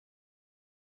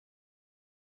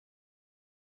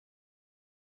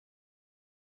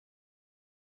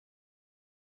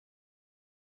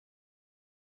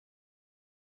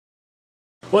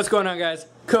What's going on, guys?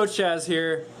 Coach Chaz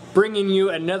here, bringing you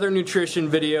another nutrition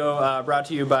video brought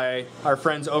to you by our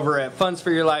friends over at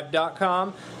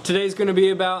fundsforyourlife.com. Today's going to be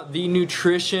about the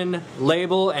nutrition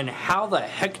label and how the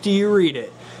heck do you read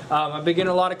it. I've been getting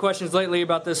a lot of questions lately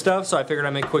about this stuff, so I figured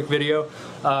I'd make a quick video,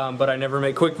 but I never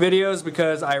make quick videos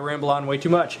because I ramble on way too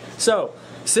much. So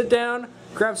sit down,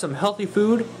 grab some healthy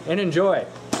food, and enjoy.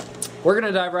 We're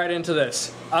going to dive right into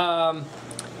this.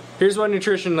 Here's what a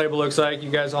nutrition label looks like. You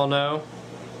guys all know.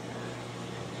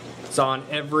 It's on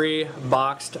every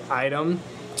boxed item.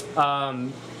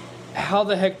 How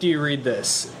the heck do you read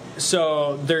this?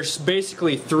 So there's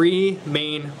basically three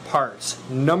main parts.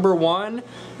 Number one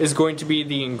is going to be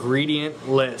the ingredient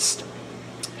list.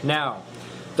 Now,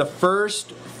 the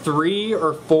first 3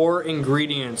 or 4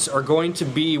 ingredients are going to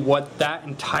be what that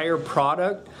entire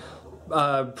product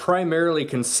primarily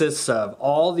consists of.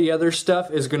 All the other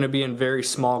stuff is going to be in very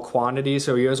small quantities,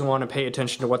 so you guys want to pay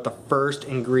attention to what the first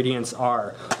ingredients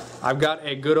are. I've got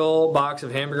a good old box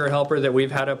of Hamburger Helper that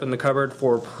we've had up in the cupboard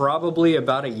for probably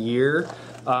about a year.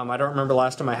 I don't remember the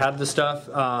last time I had this stuff,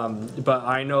 but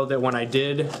I know that when I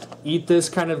did eat this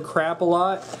kind of crap a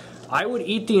lot, I would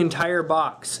eat the entire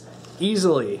box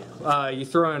easily. You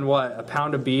throw in what, a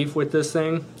pound of beef with this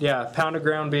thing? Yeah, a pound of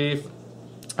ground beef,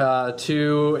 2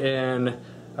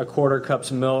 1/4 cups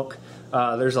of milk.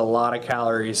 There's a lot of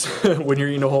calories when you're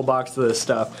eating a whole box of this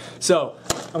stuff. So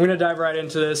I'm going to dive right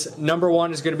into this. Number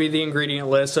one is going to be the ingredient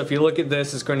list. So if you look at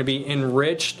this, it's going to be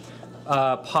enriched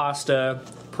pasta,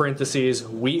 parentheses,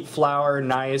 wheat flour,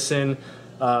 niacin,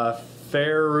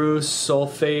 ferrous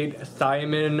sulfate,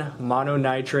 thiamine,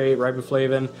 mononitrate,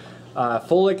 riboflavin,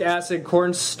 folic acid,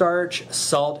 cornstarch,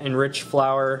 salt, enriched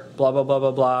flour, blah, blah, blah,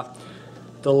 blah, blah.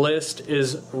 The list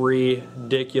is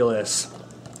ridiculous.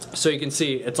 So you can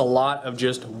see it's a lot of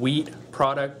just wheat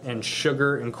product and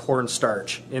sugar and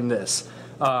cornstarch in this.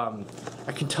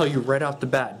 I can tell you right off the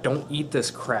bat, don't eat this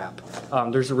crap.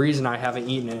 There's a reason I haven't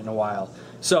eaten it in a while.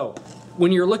 So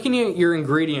when you're looking at your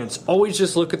ingredients, always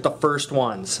just look at the first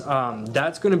ones.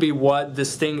 That's going to be what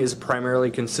this thing is primarily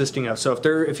consisting of. So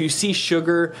if you see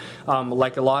sugar,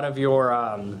 like a lot of your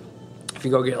if you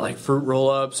go get like fruit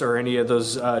roll-ups or any of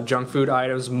those junk food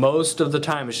items, most of the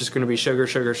time it's just going to be sugar,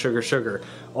 sugar, sugar, sugar.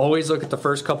 Always look at the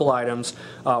first couple items.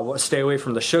 Stay away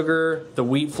from the sugar, the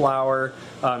wheat flour,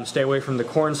 stay away from the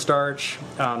cornstarch,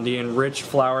 the enriched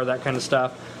flour, that kind of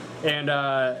stuff.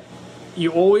 And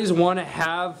you always want to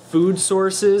have food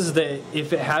sources that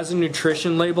if it has a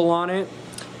nutrition label on it,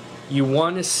 you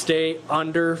want to stay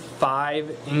under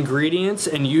 5 ingredients,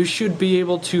 and you should be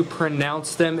able to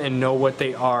pronounce them and know what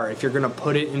they are if you're going to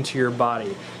put it into your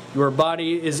body. Your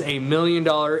body is a $1 million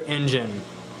engine.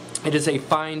 It is a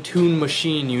fine-tuned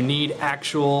machine. You need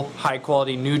actual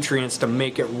high-quality nutrients to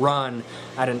make it run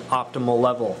at an optimal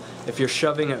level. If you're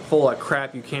shoving it full of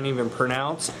crap you can't even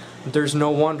pronounce, there's no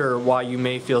wonder why you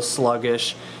may feel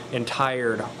sluggish and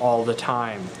tired all the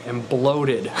time and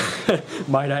bloated.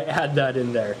 Might I add that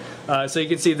in there? So you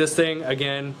can see this thing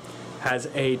again has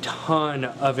a ton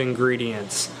of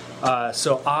ingredients.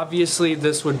 So obviously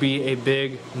this would be a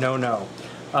big no-no.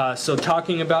 So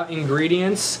talking about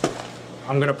ingredients,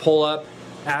 I'm gonna pull up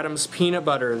Adam's peanut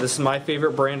butter. This is my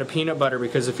favorite brand of peanut butter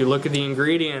because if you look at the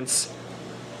ingredients,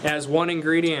 it has one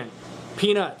ingredient,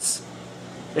 peanuts.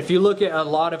 If you look at a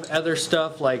lot of other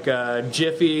stuff like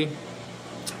Jiffy,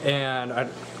 and I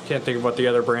can't think of what the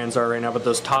other brands are right now, but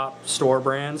those top store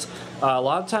brands, a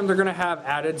lot of times they're going to have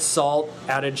added salt,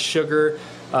 added sugar,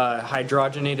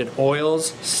 hydrogenated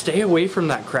oils. Stay away from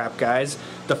that crap, guys.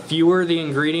 The fewer the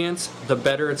ingredients, the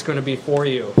better it's going to be for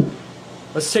you.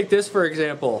 Let's take this for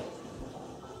example.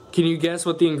 Can you guess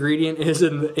what the ingredient is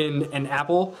in an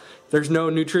apple? There's no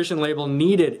nutrition label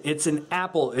needed. It's an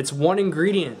apple. It's one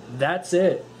ingredient. That's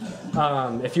it.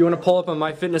 If you want to pull up on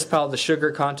MyFitnessPal the sugar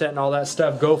content and all that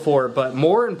stuff, go for it. But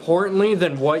more importantly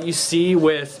than what you see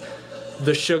with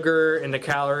the sugar and the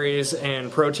calories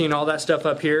and protein, all that stuff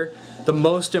up here, the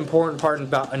most important part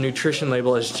about a nutrition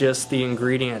label is just the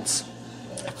ingredients.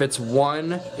 If it's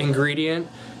one ingredient,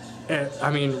 I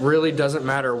mean, really doesn't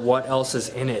matter what else is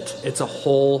in it. It's a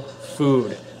whole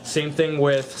food. Same thing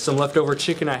with some leftover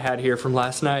chicken I had here from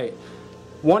last night.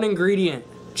 One ingredient,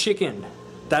 chicken.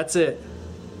 That's it.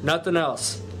 Nothing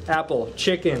else. Apple,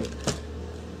 chicken,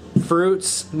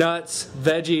 fruits, nuts,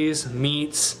 veggies,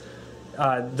 meats.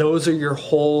 Those are your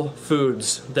whole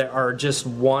foods that are just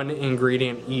one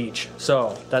ingredient each.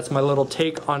 So that's my little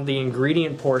take on the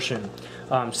ingredient portion.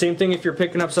 Same thing if you're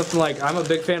picking up something like, I'm a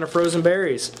big fan of frozen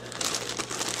berries.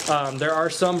 There are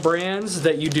some brands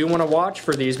that you do want to watch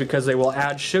for these because they will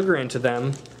add sugar into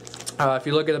them. If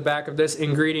you look at the back of this,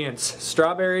 ingredients: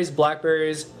 strawberries,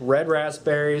 blackberries, red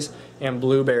raspberries, and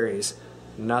blueberries.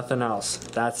 Nothing else.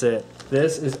 That's it.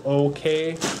 This is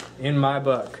okay in my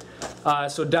book.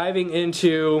 So diving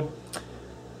into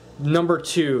number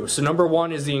 2. So number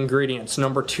 1 is the ingredients.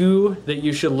 Number 2 that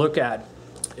you should look at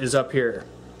is up here.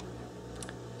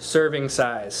 Serving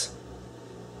size.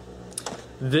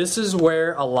 This is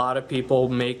where a lot of people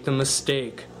make the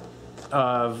mistake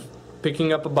of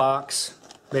picking up a box.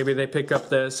 Maybe they pick up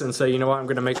this and say, you know what, I'm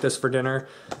going to make this for dinner.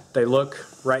 They look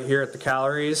right here at the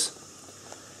calories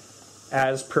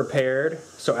as prepared.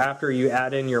 So after you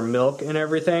add in your milk and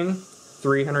everything,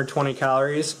 320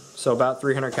 calories. So about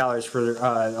 300 calories for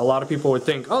a lot of people would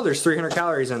think, oh, there's 300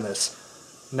 calories in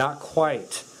this. Not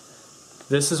quite.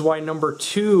 This is why number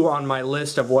 2 on my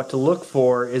list of what to look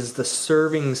for is the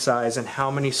serving size and how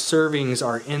many servings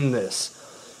are in this.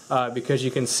 Because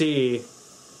you can see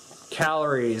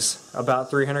calories, about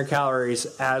 300 calories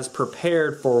as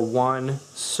prepared for 1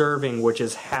 serving, which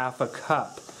is half a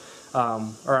cup.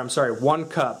 Or I'm sorry, 1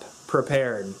 cup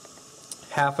prepared.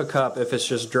 Half a cup if it's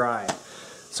just dry.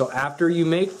 So after you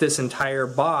make this entire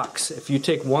box, if you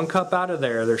take 1 cup out of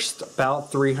there, there's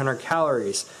about 300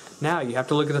 calories. Now you have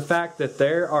to look at the fact that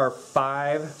there are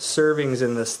 5 servings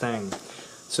in this thing.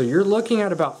 So you're looking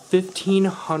at about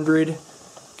 1,500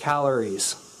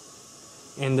 calories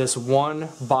in this 1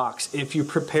 box if you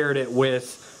prepared it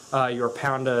with your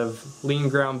pound of lean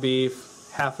ground beef,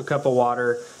 half a cup of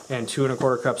water, and 2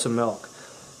 1/4 cups of milk.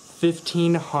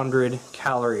 1,500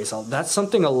 calories. That's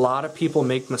something a lot of people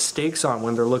make mistakes on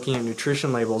when they're looking at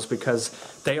nutrition labels, because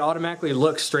they automatically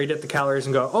look straight at the calories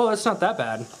and go, oh, that's not that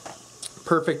bad.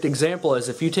 Perfect example is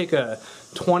if you take a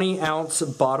 20-ounce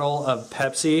bottle of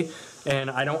Pepsi,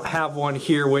 and I don't have one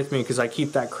here with me because I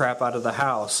keep that crap out of the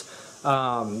house,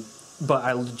 but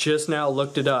I just now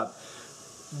looked it up.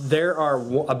 There are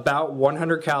about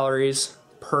 100 calories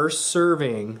per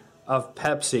serving of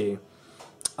Pepsi.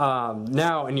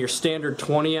 Now in your standard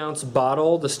 20-ounce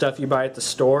bottle, the stuff you buy at the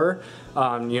store,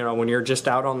 you know, when you're just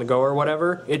out on the go or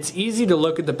whatever, it's easy to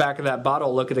look at the back of that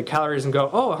bottle, look at the calories and go,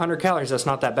 oh, 100 calories, that's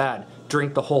not that bad.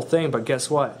 Drink the whole thing, but guess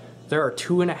what? There are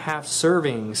 2.5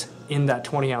 servings in that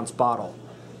 20-ounce bottle.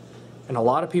 And a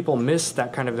lot of people miss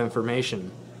that kind of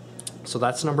information. So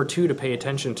that's number 2 to pay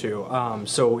attention to.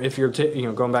 So if you're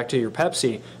going back to your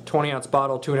Pepsi, 20-ounce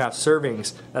bottle, 2.5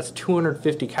 servings, that's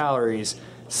 250 calories,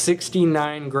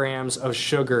 69 grams of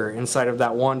sugar inside of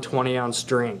that one 20-ounce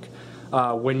drink.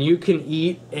 When you can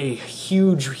eat a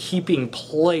huge heaping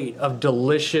plate of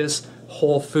delicious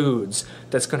whole foods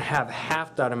that's going to have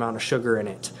half that amount of sugar in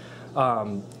it.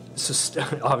 So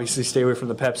obviously stay away from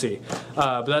the Pepsi.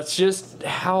 But that's just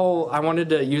how I wanted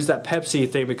to use that Pepsi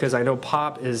thing, because I know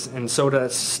pop is and soda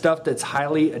is stuff that's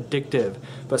highly addictive,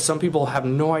 but some people have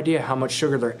no idea how much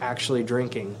sugar they're actually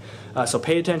drinking. So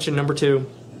pay attention. Number 2,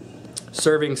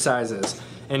 serving sizes.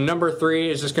 And number 3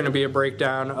 is just going to be a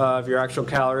breakdown of your actual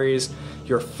calories,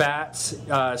 your fats.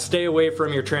 Stay away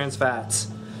from your trans fats.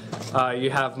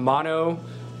 You have mono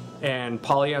and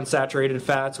polyunsaturated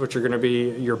fats, which are going to be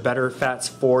your better fats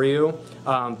for you.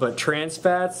 But trans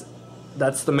fats,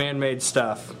 that's the man-made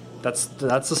stuff. That's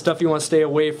the stuff you want to stay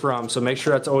away from, so make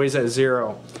sure that's always at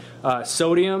 0.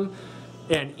 Sodium,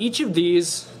 and each of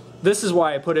these, this is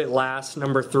why I put it last,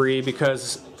 number 3,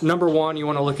 because number 1, you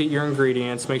want to look at your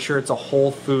ingredients, make sure it's a whole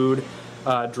food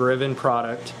driven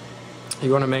product.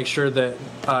 You want to make sure that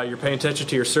you're paying attention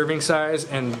to your serving size,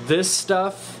 and this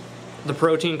stuff, the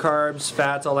protein, carbs,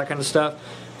 fats, all that kind of stuff,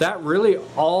 that really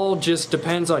all just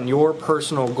depends on your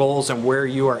personal goals and where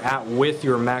you are at with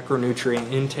your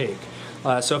macronutrient intake.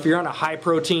 So if you're on a high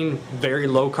protein, very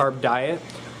low carb diet,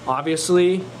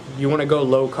 obviously you want to go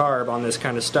low carb on this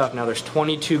kind of stuff. Now there's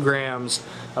 22 grams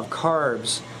of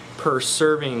carbs per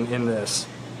serving in this.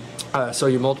 So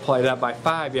you multiply that by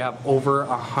 5, you have over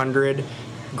 100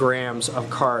 grams of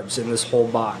carbs in this whole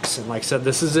box. And like I said,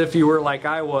 this is if you were like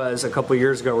I was a couple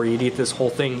years ago, where you'd eat this whole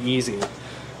thing easy.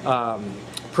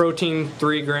 Protein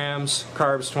 3 grams,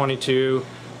 carbs 22,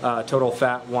 total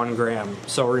fat 1 gram.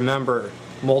 So remember,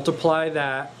 multiply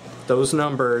those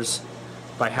numbers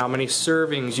by how many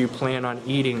servings you plan on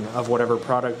eating of whatever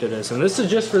product it is. And this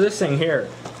is just for this thing here.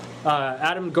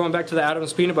 Going back to the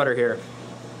Adam's peanut butter here.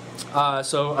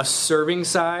 So a serving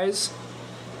size,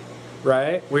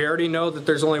 right? We already know that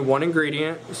there's only 1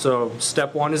 ingredient, so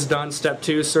step 1 is done. Step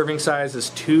 2, serving size is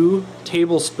 2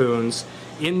 tablespoons.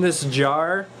 In this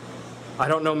jar, I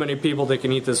don't know many people that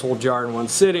can eat this whole jar in one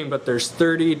sitting, but there's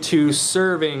 32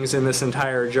 servings in this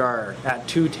entire jar at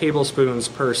 2 tablespoons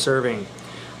per serving.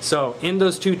 So in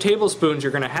those 2 tablespoons,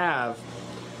 you're going to have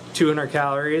 200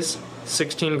 calories,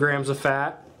 16 grams of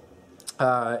fat,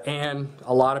 and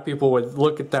a lot of people would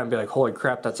look at that and be like, holy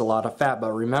crap, that's a lot of fat.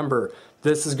 But remember,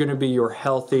 This is going to be your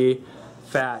healthy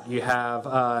fat. You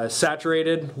have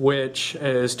saturated, which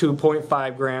is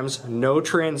 2.5 grams, no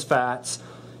trans fats.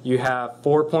 You have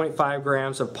 4.5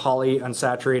 grams of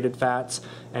polyunsaturated fats,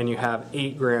 and you have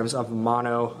 8 grams of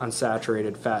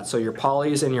monounsaturated fats. So your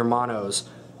polys and your monos,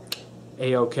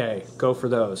 A-OK, go for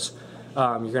those.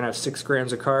 You're going to have 6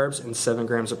 grams of carbs and 7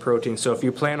 grams of protein. So if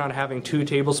you plan on having 2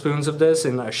 tablespoons of this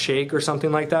in a shake or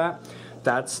something like that,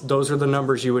 those are the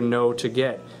numbers you would know to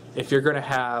get. If you're going to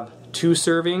have 2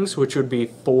 servings, which would be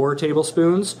 4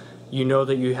 tablespoons, you know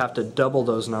that you have to double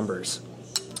those numbers.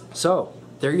 So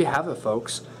there you have it,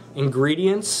 folks.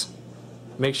 Ingredients,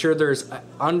 make sure there's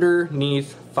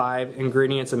underneath 5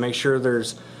 ingredients, and make sure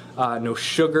there's no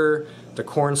sugar, the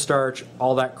cornstarch,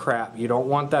 all that crap. You don't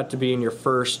want that to be in your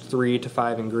first 3 to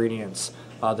 5 ingredients.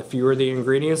 The fewer the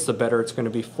ingredients, the better it's going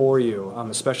to be for you,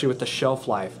 especially with the shelf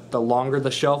life. The longer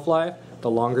the shelf life,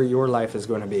 the longer your life is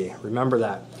going to be. Remember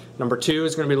that. Number 2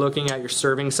 is going to be looking at your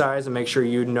serving size and make sure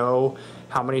you know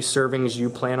how many servings you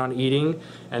plan on eating.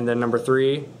 And then number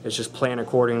 3 is just plan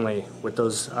accordingly with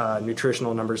those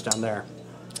nutritional numbers down there.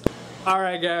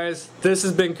 Alright guys, this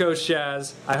has been Coach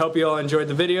Chaz. I hope you all enjoyed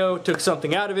the video, took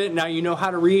something out of it. Now you know how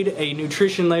to read a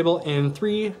nutrition label in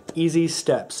 3 easy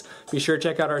steps. Be sure to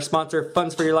check out our sponsor,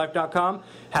 fundsforyourlife.com.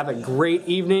 Have a great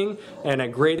evening and a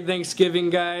great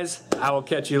Thanksgiving, guys. I will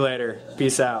catch you later.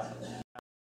 Peace out.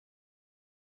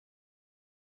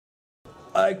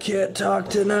 I can't talk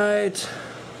tonight.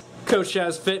 Coach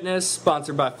Chaz Fitness,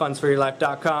 sponsored by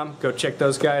fundsforyourlife.com. Go check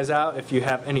those guys out if you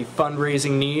have any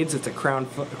fundraising needs. It's a crowd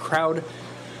blah,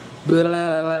 blah,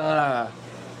 blah.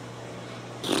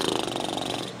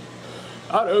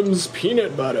 Adam's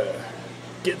peanut butter.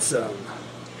 Get some.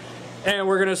 And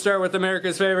we're gonna start with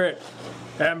America's favorite,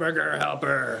 Hamburger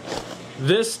Helper.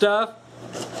 This stuff,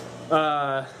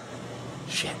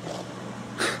 shit.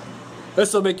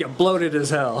 This will make you bloated as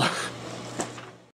hell.